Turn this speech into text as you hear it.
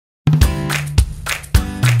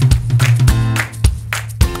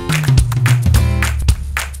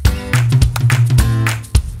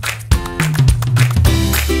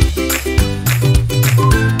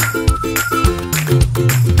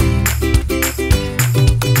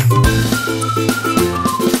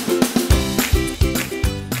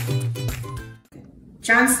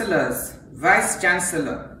Chancellors,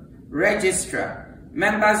 Vice-Chancellor, Registrar,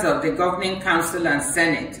 members of the Governing Council and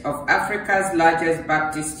Senate of Africa's largest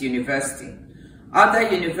Baptist University,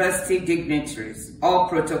 other university dignitaries, all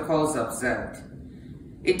protocols observed.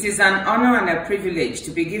 It is an honor and a privilege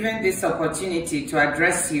to be given this opportunity to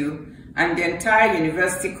address you and the entire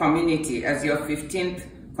university community as your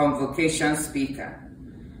 15th Convocation Speaker.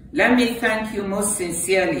 Let me thank you most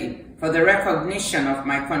sincerely for the recognition of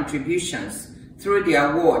my contributions through the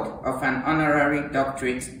award of an honorary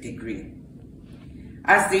doctorate degree.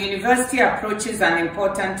 As the university approaches an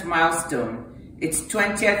important milestone, its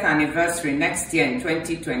 20th anniversary next year in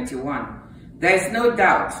 2021, there is no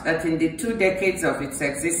doubt that in the 2 decades of its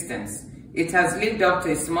existence, it has lived up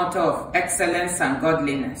to its motto of excellence and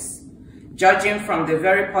godliness, judging from the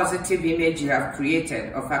very positive image you have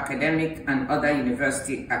created of academic and other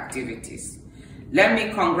university activities. Let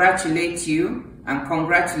me congratulate you and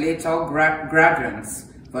congratulate all graduates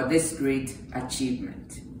for this great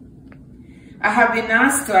achievement. I have been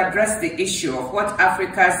asked to address the issue of what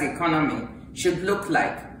Africa's economy should look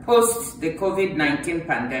like post the COVID-19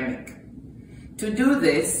 pandemic. To do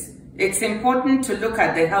this, it's important to look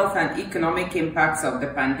at the health and economic impacts of the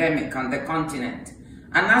pandemic on the continent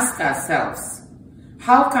and ask ourselves,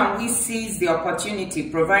 how can we seize the opportunity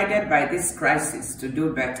provided by this crisis to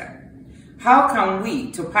do better? How can we,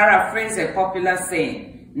 to paraphrase a popular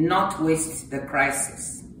saying, not waste the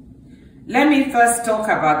crisis? Let me first talk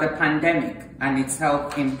about the pandemic and its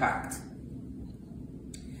health impact.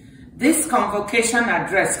 This convocation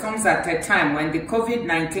address comes at a time when the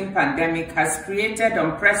COVID-19 pandemic has created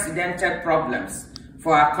unprecedented problems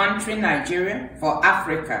for our country, Nigeria, for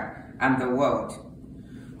Africa, and the world.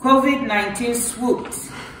 COVID-19 swooped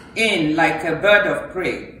in like a bird of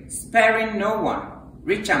prey, sparing no one,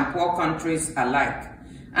 rich and poor countries alike,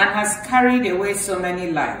 and has carried away so many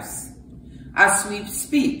lives. As we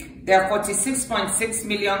speak, there are 46.6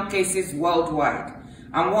 million cases worldwide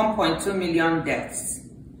and 1.2 million deaths.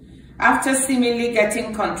 After seemingly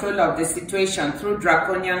getting control of the situation through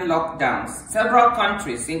draconian lockdowns, several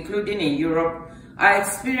countries, including in Europe, are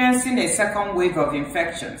experiencing a second wave of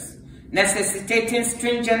infections, necessitating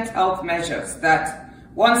stringent health measures that,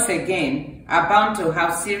 once again, are bound to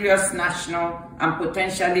have serious national and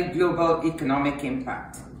potentially global economic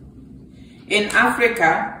impact. In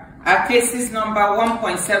Africa, our cases number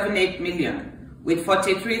 1.78 million, with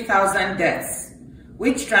 43,000 deaths,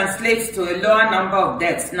 which translates to a lower number of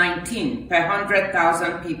deaths, 19 per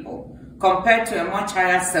 100,000 people, compared to a much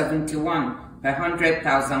higher 71 per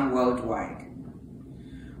 100,000 worldwide.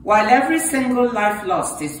 While every single life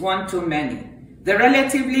lost is one too many, the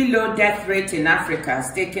relatively low death rate in Africa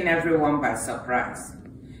has taken everyone by surprise.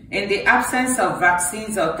 In the absence of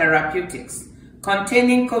vaccines or therapeutics,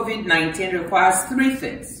 containing COVID-19 requires 3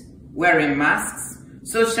 things: wearing masks,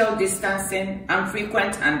 social distancing, and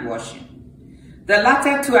frequent hand washing. The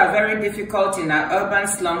latter 2 are very difficult in our urban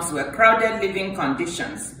slums where crowded living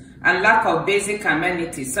conditions and lack of basic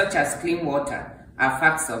amenities such as clean water are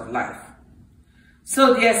facts of life.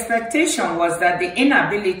 So the expectation was that the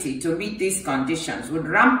inability to meet these conditions would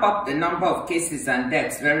ramp up the number of cases and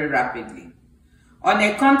deaths very rapidly. On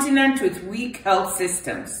a continent with weak health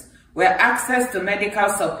systems, where access to medical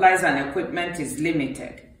supplies and equipment is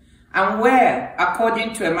limited, and where,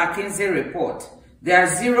 according to a McKinsey report, there are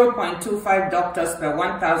 0.25 doctors per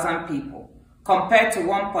 1,000 people, compared to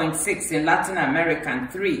 1.6 in Latin America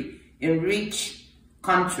and 3 in rich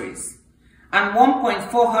countries, and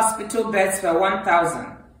 1.4 hospital beds per 1,000,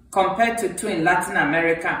 compared to 2 in Latin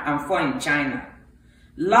America and 4 in China.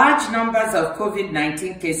 Large numbers of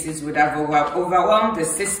COVID-19 cases would have overwhelmed the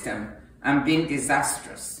system and been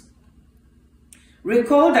disastrous.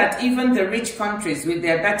 Recall that even the rich countries with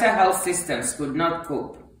their better health systems could not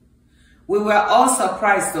cope. We were all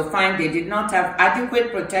surprised to find they did not have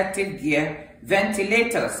adequate protective gear,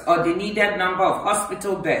 ventilators, or the needed number of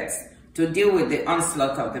hospital beds to deal with the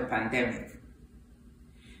onslaught of the pandemic.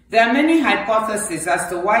 There are many hypotheses as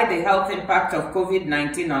to why the health impact of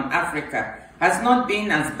COVID-19 on Africa has not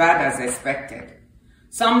been as bad as expected.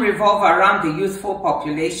 Some revolve around the youthful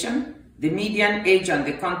population. The median age on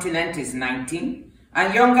the continent is 19,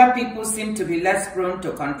 and younger people seem to be less prone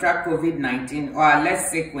to contract COVID-19 or are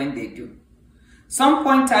less sick when they do. Some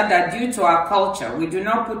point out that due to our culture, we do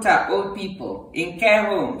not put our old people in care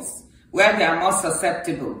homes where they are more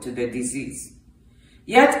susceptible to the disease.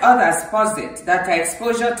 Yet others posit that our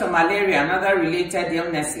exposure to malaria and other related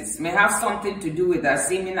illnesses may have something to do with our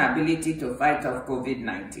seeming ability to fight off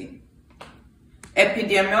COVID-19.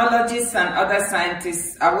 Epidemiologists and other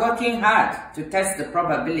scientists are working hard to test the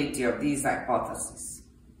probability of these hypotheses.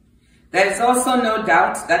 There is also no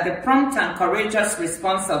doubt that the prompt and courageous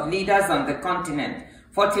response of leaders on the continent,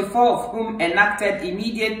 44 of whom enacted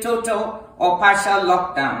immediate total or partial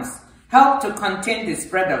lockdowns, helped to contain the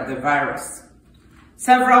spread of the virus.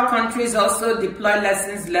 Several countries also deploy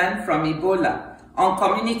lessons learned from Ebola on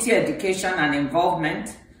community education and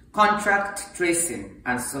involvement, contact tracing,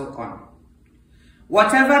 and so on.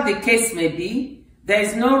 Whatever the case may be, there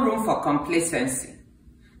is no room for complacency.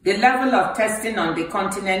 The level of testing on the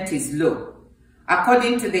continent is low.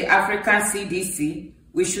 According to the African CDC,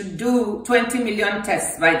 we should do 20 million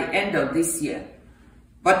tests by the end of this year.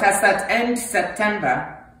 But as at end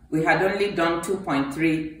September, we had only done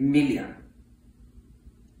 2.3 million.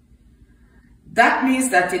 That means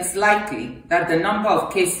that it's likely that the number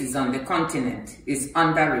of cases on the continent is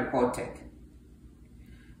underreported.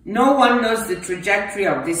 No one knows the trajectory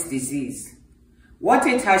of this disease. What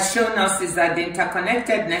it has shown us is that the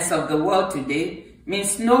interconnectedness of the world today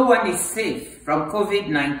means no one is safe from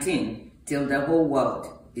COVID-19 till the whole world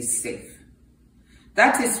is safe.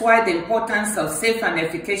 That is why the importance of safe and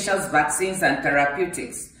efficacious vaccines and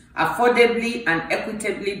therapeutics affordably and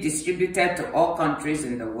equitably distributed to all countries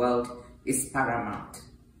in the world is paramount.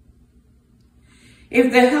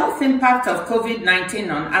 If the health impact of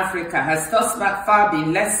COVID-19 on Africa has thus far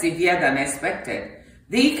been less severe than expected,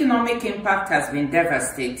 the economic impact has been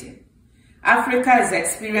devastating. Africa is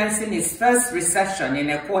experiencing its first recession in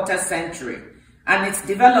a quarter century, and its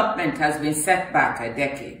development has been set back a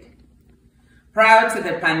decade. Prior to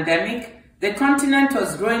the pandemic, the continent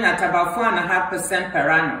was growing at about 4.5% per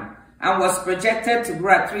annum and was projected to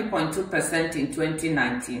grow at 3.2% in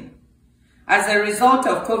 2019. As a result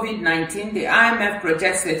of COVID-19, the IMF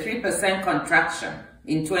projects a 3% contraction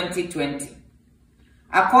in 2020.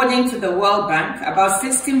 According to the World Bank, about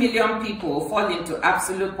 60 million people will fall into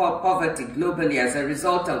absolute poverty globally as a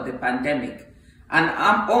result of the pandemic, and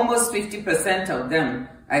almost 50% of them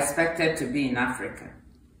are expected to be in Africa.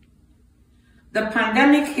 The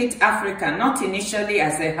pandemic hit Africa not initially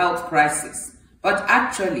as a health crisis, but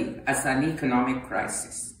actually as an economic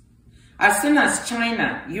crisis. As soon as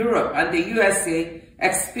China, Europe, and the USA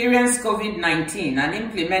experienced COVID-19 and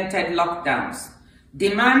implemented lockdowns,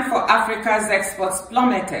 demand for Africa's exports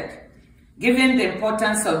plummeted, given the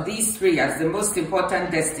importance of these three as the most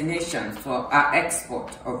important destinations for our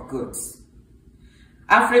export of goods.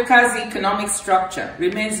 Africa's economic structure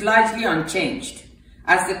remains largely unchanged,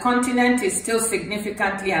 as the continent is still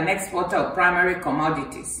significantly an exporter of primary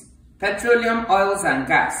commodities: petroleum, oils and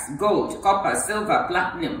gas, gold, copper, silver,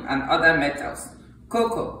 platinum, and other metals,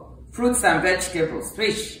 cocoa, fruits and vegetables,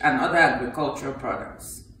 fish, and other agricultural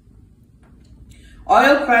products.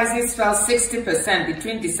 Oil prices fell 60%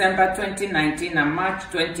 between December 2019 and March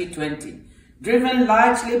 2020, driven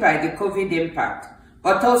largely by the COVID impact,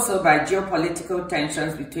 but also by geopolitical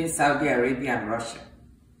tensions between Saudi Arabia and Russia.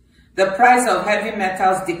 The price of heavy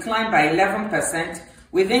metals declined by 11%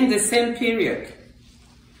 within the same period.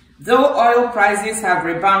 Though oil prices have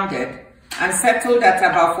rebounded and settled at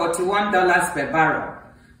about $41 per barrel,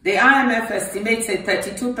 the IMF estimates a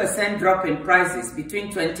 32% drop in prices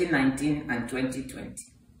between 2019 and 2020.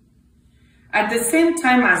 At the same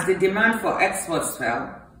time as the demand for exports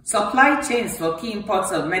fell, supply chains for key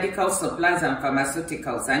imports of medical supplies and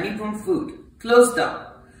pharmaceuticals and even food closed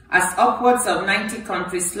up, as upwards of 90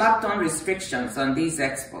 countries slapped on restrictions on these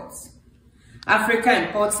exports. Africa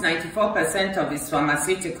imports 94% of its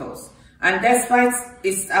pharmaceuticals, and despite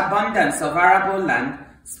its abundance of arable land,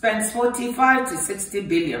 spends 45 to 60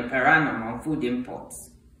 billion per annum on food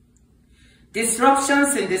imports.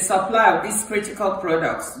 Disruptions in the supply of these critical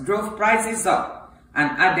products drove prices up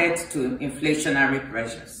and added to inflationary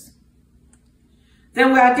pressures. There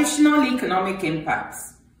were additional economic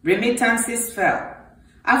impacts. Remittances fell.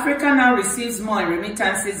 Africa now receives more in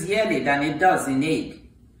remittances yearly than it does in aid.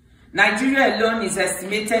 Nigeria alone is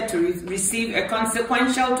estimated to receive a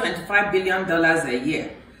consequential $25 billion a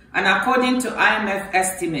year, and according to IMF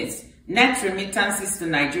estimates, net remittances to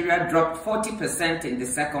Nigeria dropped 40% in the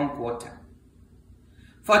second quarter.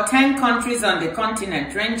 For 10 countries on the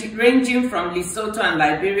continent, ranging from Lesotho and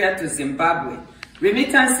Liberia to Zimbabwe,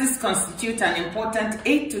 remittances constitute an important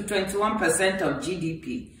 8 to 21% of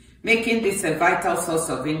GDP, making this a vital source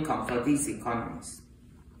of income for these economies.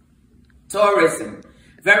 Tourism,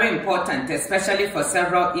 very important, especially for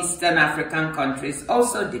several Eastern African countries,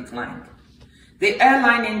 also declined. The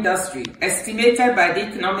airline industry, estimated by the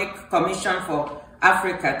Economic Commission for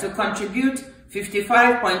Africa to contribute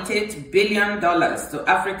 $55.8 billion to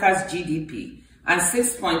Africa's GDP and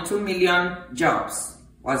 6.2 million jobs,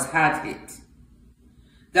 was hard hit.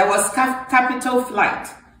 There was capital flight,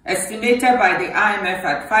 estimated by the IMF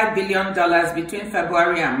at $5 billion between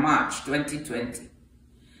February and March 2020.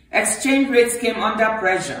 Exchange rates came under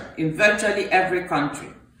pressure in virtually every country,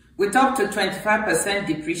 with up to 25%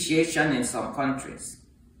 depreciation in some countries.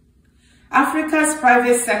 Africa's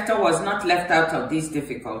private sector was not left out of these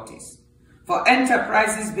difficulties. For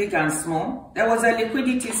enterprises big and small, there was a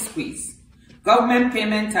liquidity squeeze. Government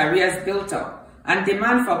payment arrears built up, and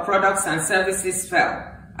demand for products and services fell,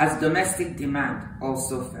 as domestic demand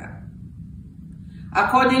also fell.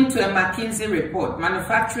 According to a McKinsey report,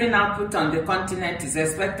 manufacturing output on the continent is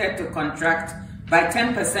expected to contract by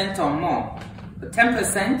 10% or more,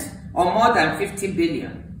 10% or more than 50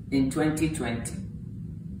 billion in 2020.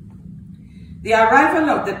 The arrival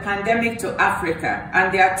of the pandemic to Africa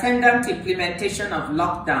and the attendant implementation of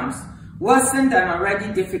lockdowns worsened an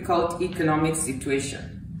already difficult economic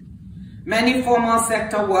situation. Many formal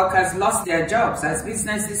sector workers lost their jobs as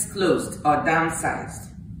businesses closed or downsized.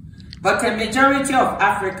 But a majority of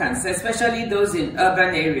Africans, especially those in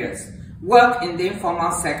urban areas, work in the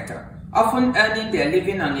informal sector, often earning their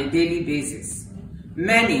living on a daily basis.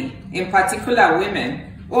 Many, in particular women,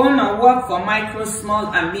 own or work for micro, small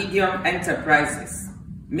and medium enterprises,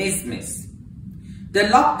 MSMEs. The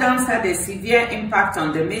lockdowns had a severe impact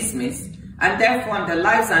on the MSMEs and therefore on the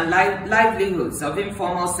lives and livelihoods of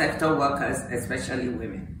informal sector workers, especially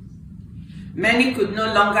women. Many could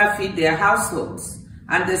no longer feed their households,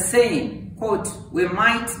 and the saying, quote, "we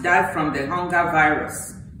might die from the hunger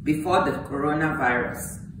virus," before the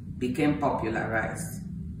coronavirus became popularized.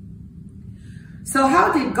 So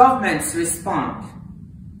how did governments respond?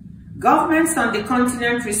 Governments on the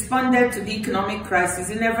continent responded to the economic crisis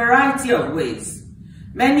in a variety of ways.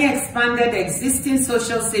 Many expanded existing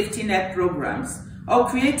social safety net programs or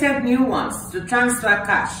created new ones to transfer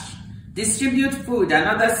cash, distribute food and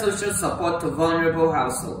other social support to vulnerable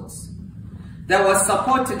households. There was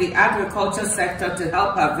support to the agriculture sector to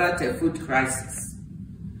help avert a food crisis.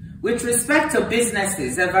 With respect to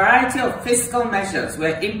businesses, a variety of fiscal measures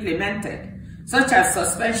were implemented, such as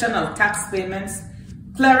suspension of tax payments,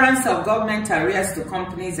 clearance of government arrears to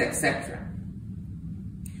companies, etc.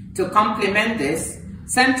 To complement this,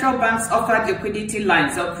 central banks offered liquidity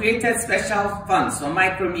lines or created special funds for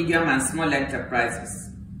micro, medium and small enterprises.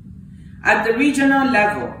 At the regional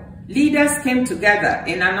level, leaders came together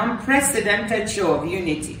in an unprecedented show of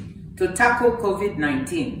unity to tackle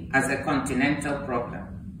COVID-19 as a continental problem.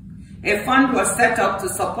 A fund was set up to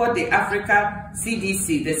support the Africa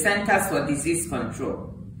CDC, the Centers for Disease Control.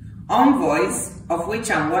 Envoys, of which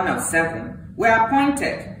I'm one of 7, were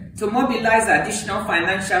appointed to mobilize additional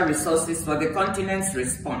financial resources for the continent's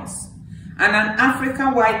response, and an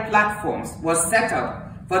Africa-wide platform was set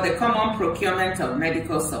up for the common procurement of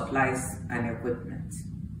medical supplies and equipment.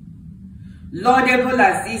 Laudable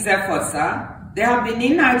as these efforts are, they have been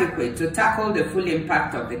inadequate to tackle the full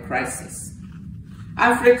impact of the crisis.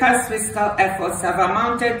 Africa's fiscal efforts have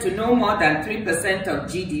amounted to no more than 3% of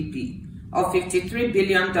GDP, or $53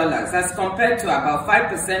 billion, as compared to about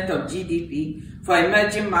 5% of GDP for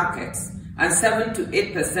emerging markets and 7 to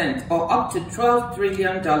 8%, or up to $12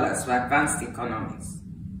 trillion for advanced economies.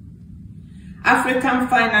 African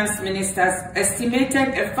finance ministers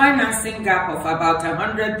estimated a financing gap of about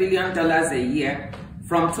 $100 billion a year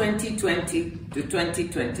from 2020 to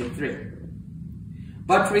 2023.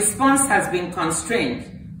 But response has been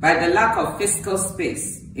constrained by the lack of fiscal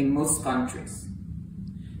space in most countries.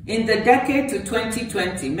 In the decade to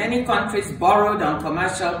 2020, many countries borrowed on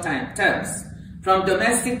commercial terms from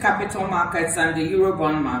domestic capital markets and the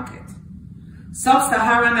Eurobond market.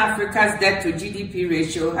 Sub-Saharan Africa's debt to GDP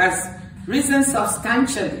ratio has risen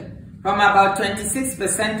substantially from about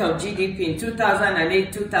 26% of GDP in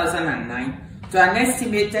 2008-2009 to an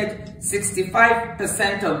estimated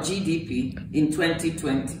 65% of GDP in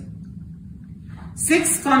 2020.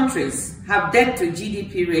 6 countries have debt to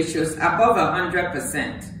GDP ratios above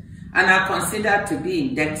 100% and are considered to be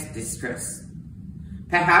in debt distress.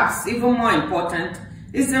 Perhaps even more important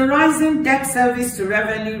is the rising debt service to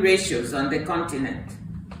revenue ratios on the continent.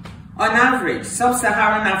 On average,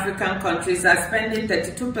 sub-Saharan African countries are spending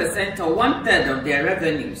 32% or 1/3 of their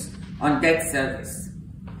revenues on debt service.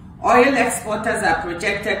 Oil exporters are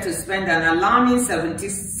projected to spend an alarming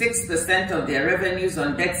 76% of their revenues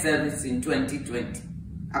on debt service in 2020,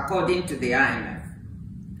 according to the IMF.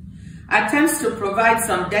 Attempts to provide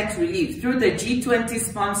some debt relief through the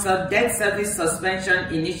G20-sponsored Debt Service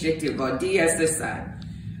Suspension Initiative, or DSSI,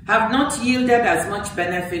 have not yielded as much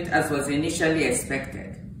benefit as was initially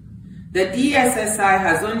expected. The DSSI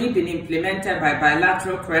has only been implemented by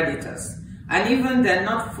bilateral creditors, and even then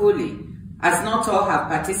not fully, as not all have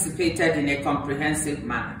participated in a comprehensive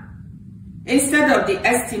manner. Instead of the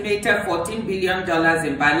estimated $14 billion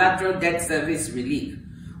in bilateral debt service relief,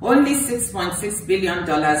 only $6.6 billion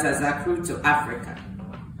has accrued to Africa.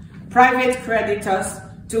 Private creditors,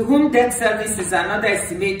 to whom debt service is another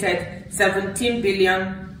estimated $17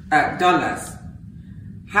 billion, have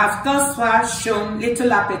thus far shown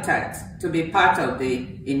little appetite to be part of the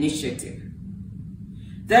initiative.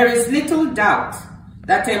 There is little doubt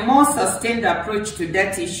that a more sustained approach to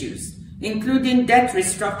debt issues, including debt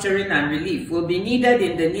restructuring and relief, will be needed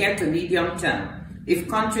in the near to medium term if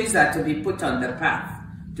countries are to be put on the path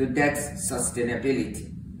to debt sustainability.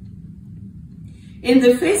 In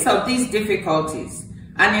the face of these difficulties,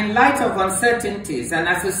 and in light of uncertainties and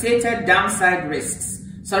associated downside risks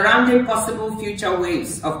surrounding possible future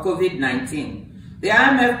waves of COVID-19, the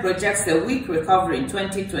IMF projects a weak recovery in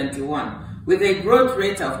 2021 with a growth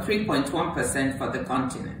rate of 3.1% for the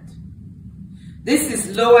continent. This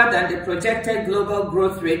is lower than the projected global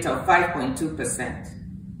growth rate of 5.2%.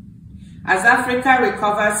 As Africa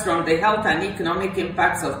recovers from the health and economic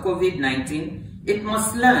impacts of COVID-19, it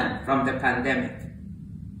must learn from the pandemic.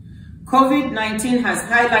 COVID-19 has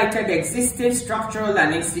highlighted existing structural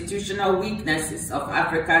and institutional weaknesses of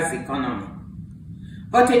Africa's economy.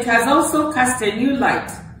 But it has also cast a new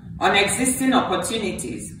light on existing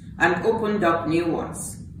opportunities and opened up new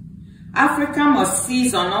ones. Africa must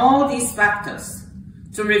seize on all these factors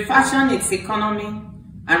to refashion its economy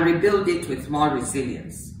and rebuild it with more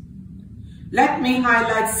resilience. Let me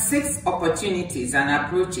highlight 6 opportunities and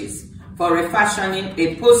approaches for refashioning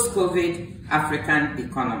a post-COVID African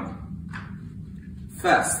economy.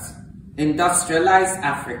 First, industrialize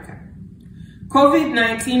Africa.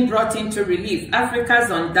 COVID-19 brought into relief Africa's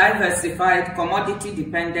undiversified,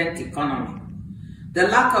 commodity-dependent economy. The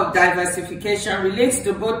lack of diversification relates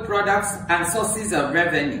to both products and sources of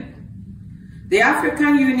revenue. The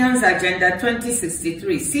African Union's Agenda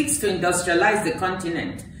 2063 seeks to industrialize the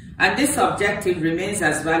continent, and this objective remains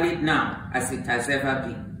as valid now as it has ever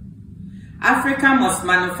been. Africa must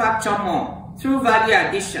manufacture more through value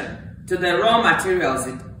addition to the raw materials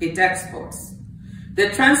it exports. The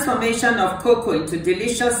transformation of cocoa into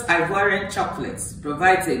delicious Ivorian chocolates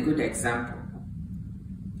provides a good example.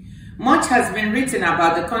 Much has been written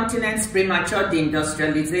about the continent's premature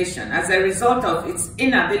deindustrialization as a result of its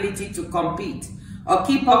inability to compete or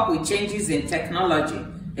keep up with changes in technology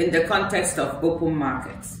in the context of open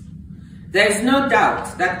markets. There is no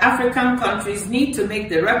doubt that African countries need to make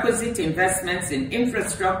the requisite investments in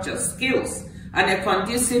infrastructure, skills, and a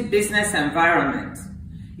conducive business environment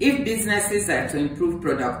if businesses are to improve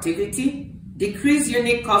productivity, decrease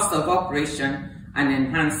unit cost of operation, and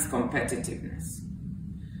enhance competitiveness.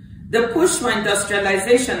 The push for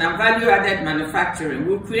industrialization and value-added manufacturing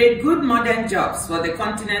will create good modern jobs for the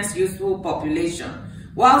continent's youthful population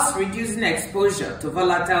whilst reducing exposure to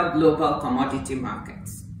volatile global commodity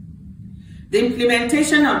markets. The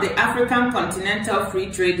implementation of the African Continental Free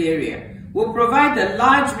Trade Area will provide the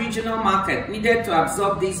large regional market needed to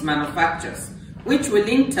absorb these manufactures, which will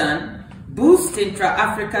in turn boost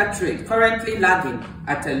intra-Africa trade, currently lagging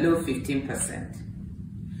at a low 15%.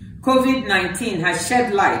 COVID-19 has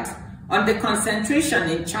shed light on the concentration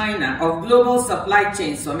in China of global supply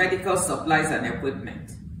chains for medical supplies and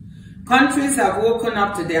equipment. Countries have woken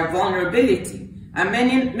up to their vulnerability, and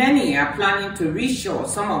many are planning to reshore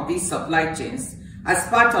some of these supply chains as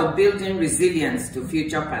part of building resilience to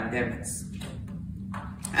future pandemics.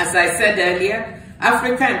 As I said earlier,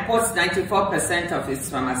 Africa imports 94% of its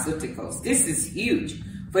pharmaceuticals. This is huge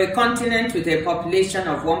for a continent with a population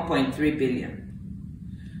of 1.3 billion.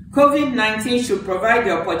 COVID-19 should provide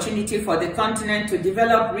the opportunity for the continent to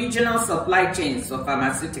develop regional supply chains for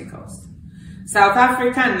pharmaceuticals. South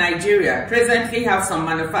Africa and Nigeria presently have some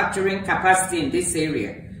manufacturing capacity in this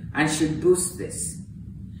area and should boost this.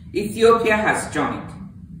 Ethiopia has joined.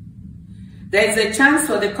 There is a chance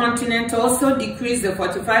for the continent to also decrease the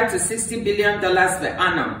 $45 to $60 billion per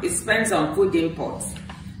annum it spends on food imports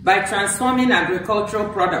by transforming agricultural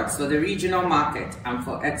products for the regional market and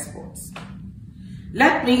for exports.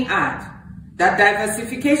 Let me add that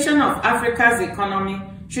diversification of Africa's economy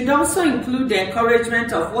should also include the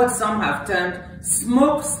encouragement of what some have termed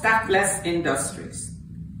smokestackless industries.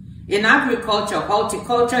 In agriculture,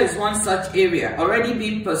 horticulture is one such area already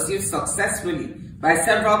being pursued successfully by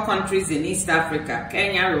several countries in East Africa,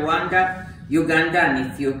 Kenya, Rwanda, Uganda,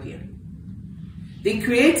 and Ethiopia. The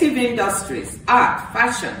creative industries, art,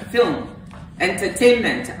 fashion, film,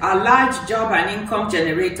 entertainment are large job and income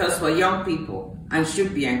generators for young people and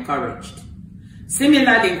should be encouraged.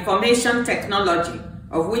 Similarly, information technology,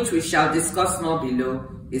 of which we shall discuss more below,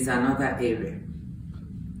 is another area.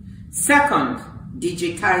 Second,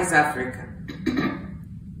 digitize Africa.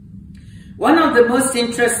 One of the most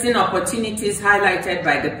interesting opportunities highlighted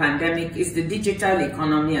by the pandemic is the digital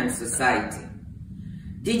economy and society.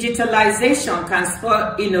 Digitalization can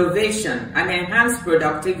spur innovation and enhance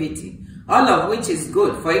productivity, all of which is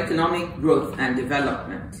good for economic growth and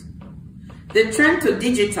development. The trend to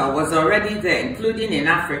digital was already there, including in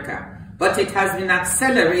Africa, but it has been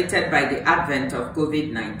accelerated by the advent of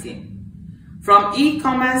COVID-19. From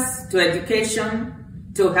e-commerce to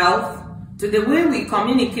education to health, to the way we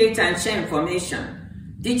communicate and share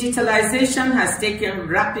information, digitalization has taken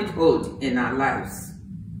rapid hold in our lives.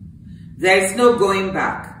 There is no going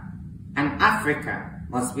back, and Africa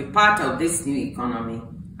must be part of this new economy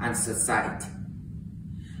and society.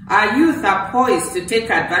 Our youth are poised to take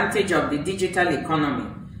advantage of the digital economy.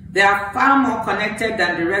 They are far more connected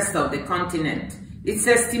than the rest of the continent. It's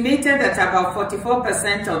estimated that about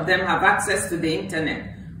 44% of them have access to the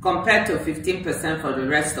internet, compared to 15% for the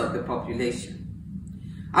rest of the population.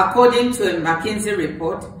 According to a McKinsey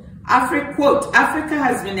report, Africa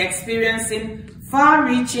has been experiencing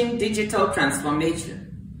far-reaching digital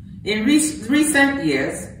transformation. In recent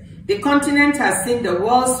years, the continent has seen the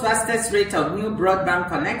world's fastest rate of new broadband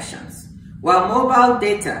connections, while mobile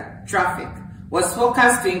data traffic was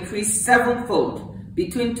forecast to increase sevenfold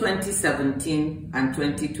between 2017 and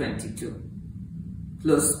 2022.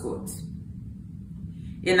 Close quote.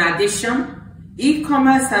 In addition,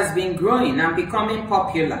 e-commerce has been growing and becoming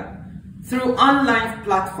popular through online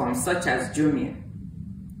platforms such as Jumia.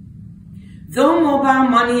 Though mobile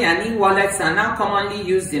money and e-wallets are now commonly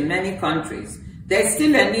used in many countries, there is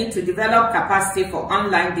still a need to develop capacity for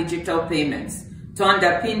online digital payments to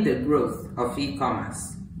underpin the growth of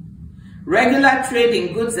e-commerce. Regular trade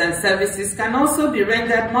in goods and services can also be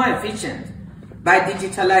rendered more efficient by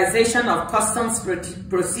digitalization of customs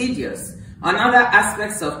procedures and other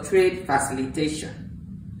aspects of trade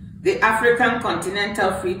facilitation. The African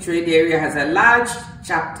Continental Free Trade Area has a large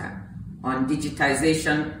chapter on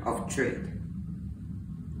digitization of trade.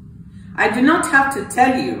 I do not have to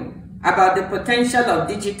tell you about the potential of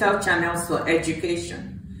digital channels for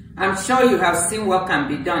education. I'm sure you have seen what can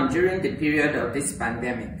be done during the period of this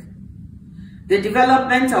pandemic. The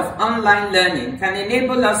development of online learning can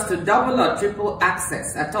enable us to double or triple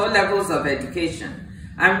access at all levels of education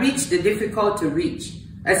and reach the difficult to reach,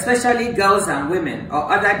 especially girls and women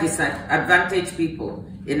or other disadvantaged people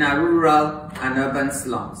in our rural and urban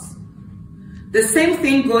slums. The same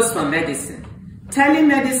thing goes for medicine.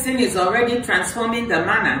 Telemedicine is already transforming the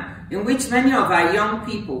manner in which many of our young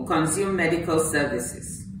people consume medical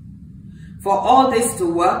services. For all this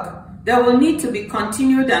to work, there will need to be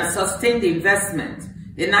continued and sustained investment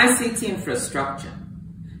in ICT infrastructure.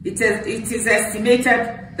 It is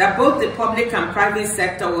estimated that both the public and private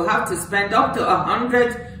sector will have to spend up to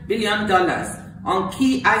 $100 billion on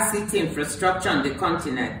key ICT infrastructure on the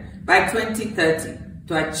continent by 2030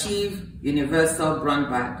 to achieve universal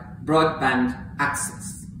broadband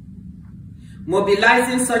access.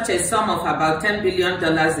 Mobilizing such a sum of about $10 billion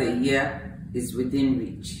a year is within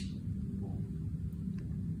reach.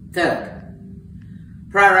 Third,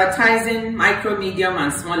 prioritizing micro, medium,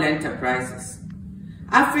 and small enterprises.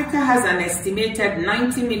 Africa has an estimated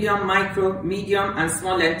 90 million micro, medium, and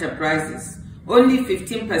small enterprises, only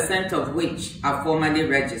 15% of which are formally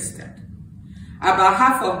registered. About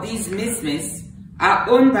half of these MISMEs are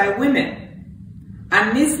owned by women,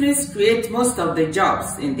 and MISMEs create most of the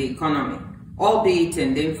jobs in the economy, albeit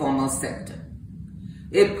in the informal sector.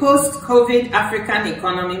 A post-COVID African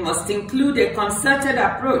economy must include a concerted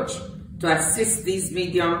approach to assist these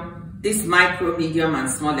micro, medium, and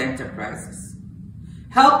small enterprises.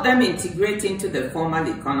 Help them integrate into the formal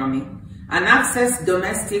economy and access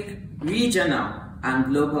domestic, regional, and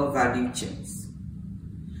global value chains.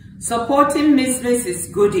 Supporting MISMEs is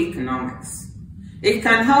good economics. It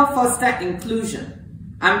can help foster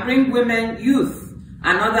inclusion and bring women, youth,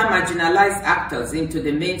 and other marginalized actors into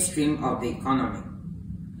the mainstream of the economy.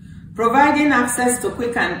 Providing access to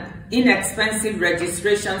quick and inexpensive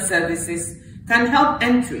registration services can help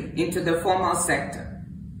entry into the formal sector.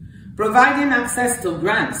 Providing access to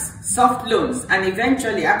grants, soft loans, and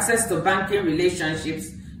eventually access to banking relationships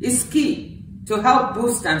is key to help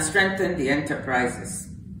boost and strengthen the enterprises.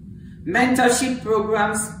 Mentorship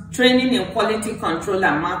programs, training in quality control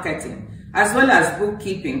and marketing, as well as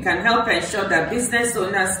bookkeeping can help ensure that business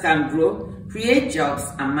owners can grow, create jobs,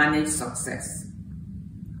 and manage success.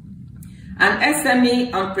 An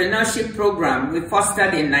SME entrepreneurship program we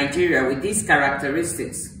fostered in Nigeria with these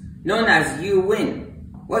characteristics, known as You-Win,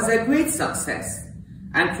 was a great success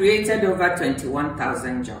and created over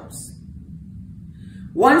 21,000 jobs.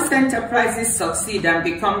 Once enterprises succeed and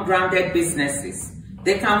become grounded businesses,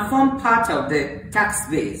 they can form part of the tax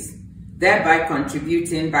base. thereby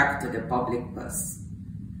contributing back to the public purse.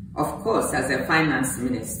 Of course, as a finance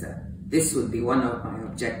minister, this would be one of my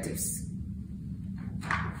objectives.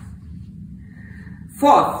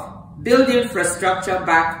 Fourth, build infrastructure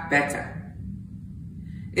back better.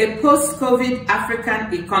 A post-COVID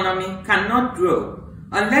African economy cannot grow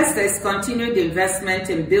unless there is continued investment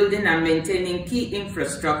in building and maintaining key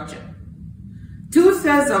infrastructure.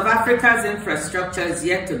 2/3 of Africa's infrastructure is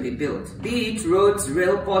yet to be built, be it roads,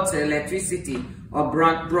 rail, ports, electricity, or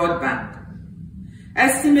broadband.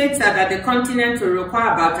 Estimates are that the continent will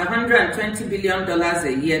require about $120 billion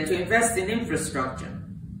a year to invest in infrastructure.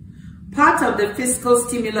 Part of the fiscal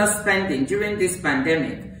stimulus spending during this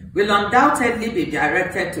pandemic will undoubtedly be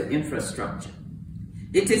directed to infrastructure.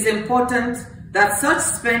 It is important that such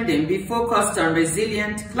spending be focused on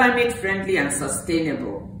resilient, climate-friendly, and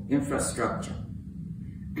sustainable infrastructure.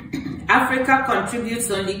 Africa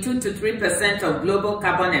contributes only 2 to 3% of global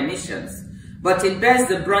carbon emissions, but it bears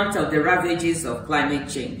the brunt of the ravages of climate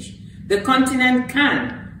change. The continent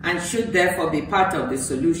can and should therefore be part of the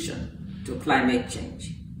solution to climate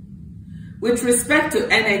change. With respect to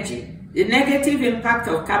energy, the negative impact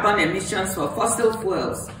of carbon emissions for fossil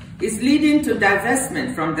fuels is leading to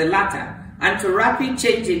divestment from the latter and to rapid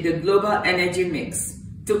change in the global energy mix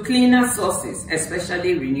to cleaner sources,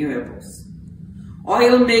 especially renewables.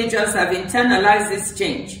 Oil majors have internalized this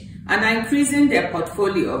change and are increasing their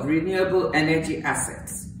portfolio of renewable energy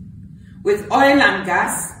assets. With oil and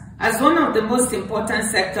gas as one of the most important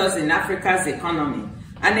sectors in Africa's economy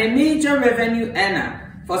and a major revenue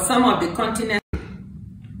earner for some of the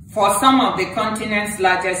continent's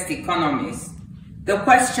largest economies, the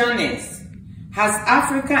question is, has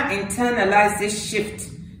Africa internalized this shift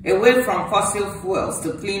away from fossil fuels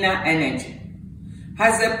to cleaner energy?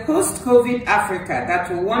 Has a post-COVID Africa that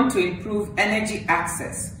will want to improve energy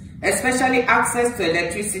access, especially access to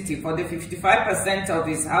electricity for the 55% of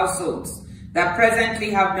its households that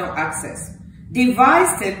presently have no access,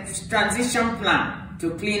 devised a transition plan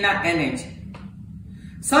to cleaner energy?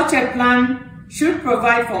 Such a plan should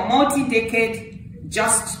provide for multi-decade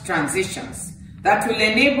just transitions that will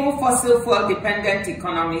enable fossil fuel-dependent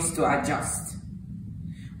economies to adjust.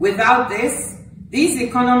 Without this, these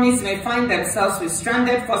economies may find themselves with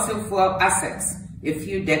stranded fossil fuel assets a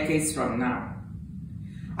few decades from now.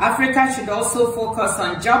 Africa should also focus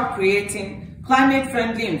on job-creating,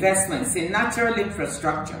 climate-friendly investments in natural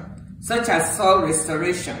infrastructure, such as soil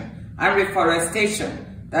restoration and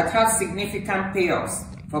reforestation, that have significant payoffs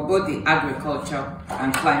for both the agriculture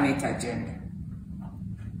and climate agenda.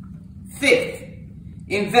 Fifth,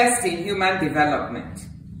 invest in human development.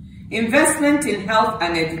 Investment in health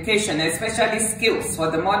and education, especially skills for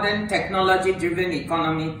the modern technology-driven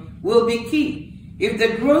economy, will be key if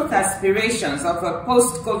the growth aspirations of a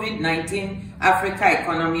post-COVID-19 Africa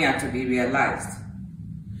economy are to be realized.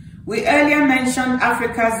 We earlier mentioned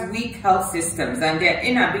Africa's weak health systems and their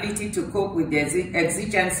inability to cope with the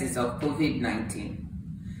exigencies of COVID-19.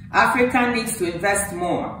 Africa needs to invest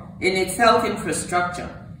more in its health infrastructure,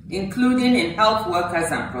 including in health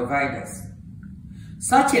workers and providers.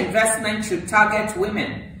 Such investment should target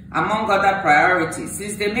women, among other priorities,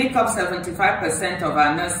 since they make up 75% of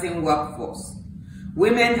our nursing workforce.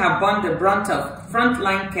 Women have borne the brunt of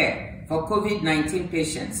frontline care for COVID-19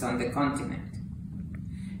 patients on the continent.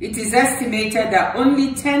 It is estimated that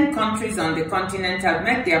only 10 countries on the continent have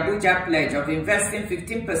met the Abuja pledge of investing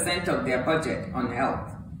 15% of their budget on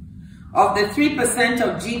health. Of the 3%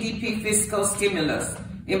 of GDP fiscal stimulus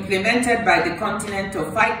implemented by the continent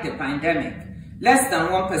to fight the pandemic, less than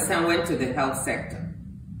 1% went to the health sector.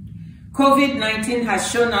 COVID-19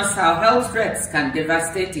 has shown us how health threats can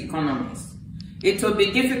devastate economies. It will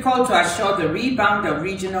be difficult to assure the rebound of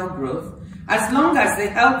regional growth as long as the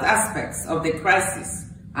health aspects of the crisis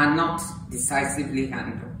are not decisively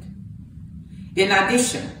handled. In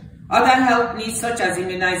addition, other health needs such as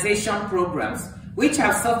immunization programs, which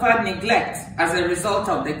have suffered neglect as a result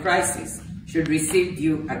of the crisis, should receive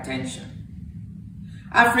due attention.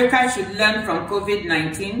 Africa should learn from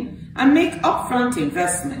COVID-19 and make upfront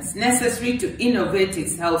investments necessary to innovate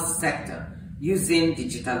its health sector using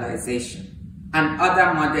digitalization and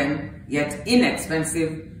other modern yet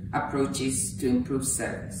inexpensive approaches to improve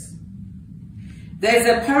service. There is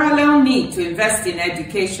a parallel need to invest in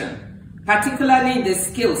education, particularly in the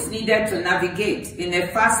skills needed to navigate in a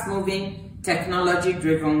fast-moving,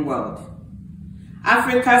 technology-driven world.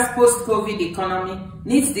 Africa's post-COVID economy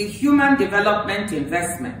needs the human development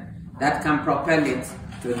investment that can propel it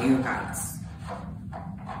to new heights.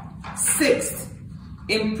 Sixth,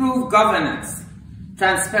 improve governance,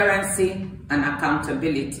 transparency, and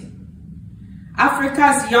accountability.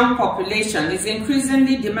 Africa's young population is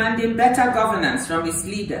increasingly demanding better governance from its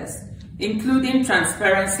leaders, including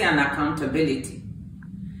transparency and accountability.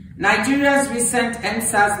 Nigeria's recent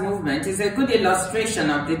EndSARS movement is a good illustration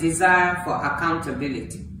of the desire for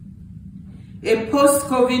accountability. A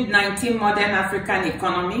post-COVID-19 modern African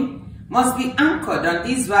economy must be anchored on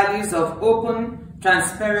these values of open,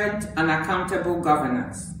 transparent, and accountable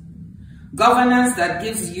governance. Governance that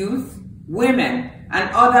gives youth, women, and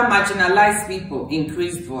other marginalized people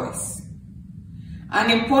increased voice. An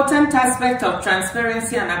important aspect of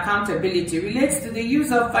transparency and accountability relates to the use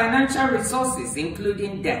of financial resources,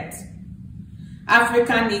 including debt.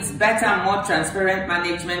 Africa needs better and more transparent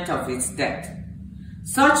management of its debt.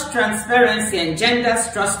 Such transparency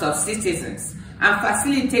engenders trust of citizens and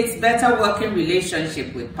facilitates better working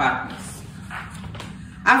relationship with partners.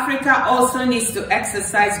 Africa also needs to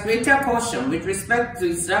exercise greater caution with respect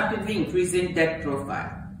to its rapidly increasing debt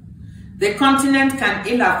profile. The continent can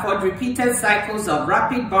ill afford repeated cycles of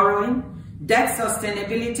rapid borrowing, debt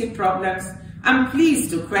sustainability problems, and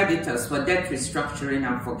pleas to creditors for debt restructuring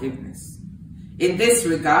and forgiveness. In this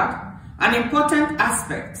regard, an important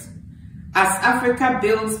aspect as Africa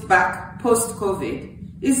builds back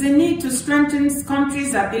post-COVID is the need to strengthen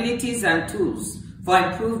countries' abilities and tools for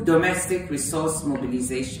improved domestic resource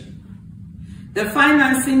mobilization. The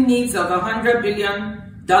financing needs of $100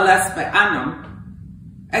 billion per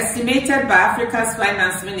annum, estimated by Africa's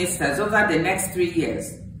finance ministers over the next 3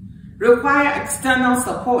 years, require external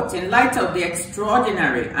support in light of the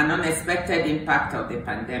extraordinary and unexpected impact of the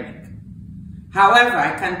pandemic. However,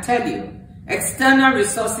 I can tell you, external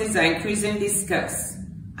resources are increasingly scarce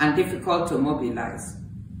and difficult to mobilize.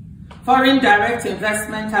 Foreign direct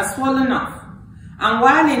investment has fallen off, and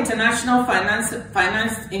while international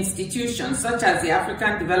finance institutions such as the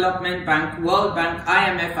African Development Bank, World Bank,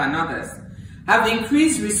 IMF, and others have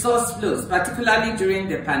increased resource flows, particularly during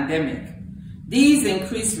the pandemic, these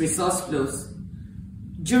increased resource flows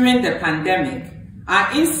during the pandemic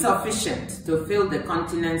are insufficient to fill the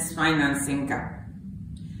continent's financing gap.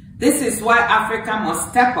 This is why Africa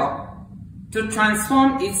must step up to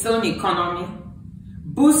transform its own economy,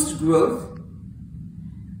 boost growth,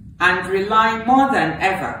 and rely more than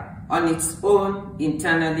ever on its own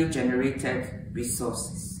internally generated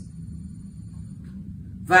resources.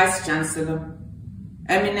 Vice Chancellor,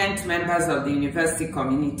 eminent members of the university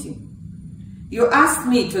community, you asked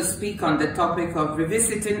me to speak on the topic of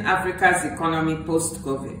revisiting Africa's economy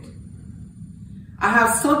post-COVID. I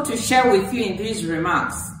have sought to share with you in these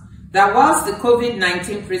remarks that whilst the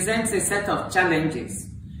COVID-19 presents a set of challenges,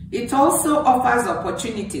 it also offers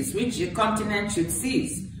opportunities which the continent should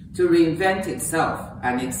seize to reinvent itself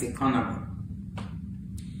and its economy.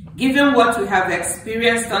 Given what we have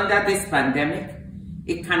experienced under this pandemic,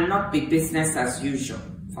 it cannot be business as usual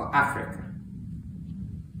for Africa.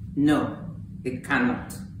 No, it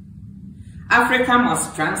cannot. Africa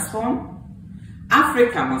must transform.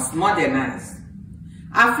 Africa must modernize.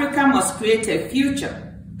 Africa must create a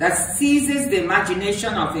future that seizes the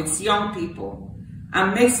imagination of its young people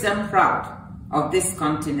and makes them proud of this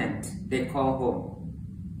continent they call home.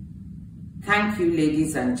 Thank you,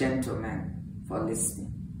 ladies and gentlemen, for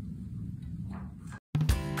listening.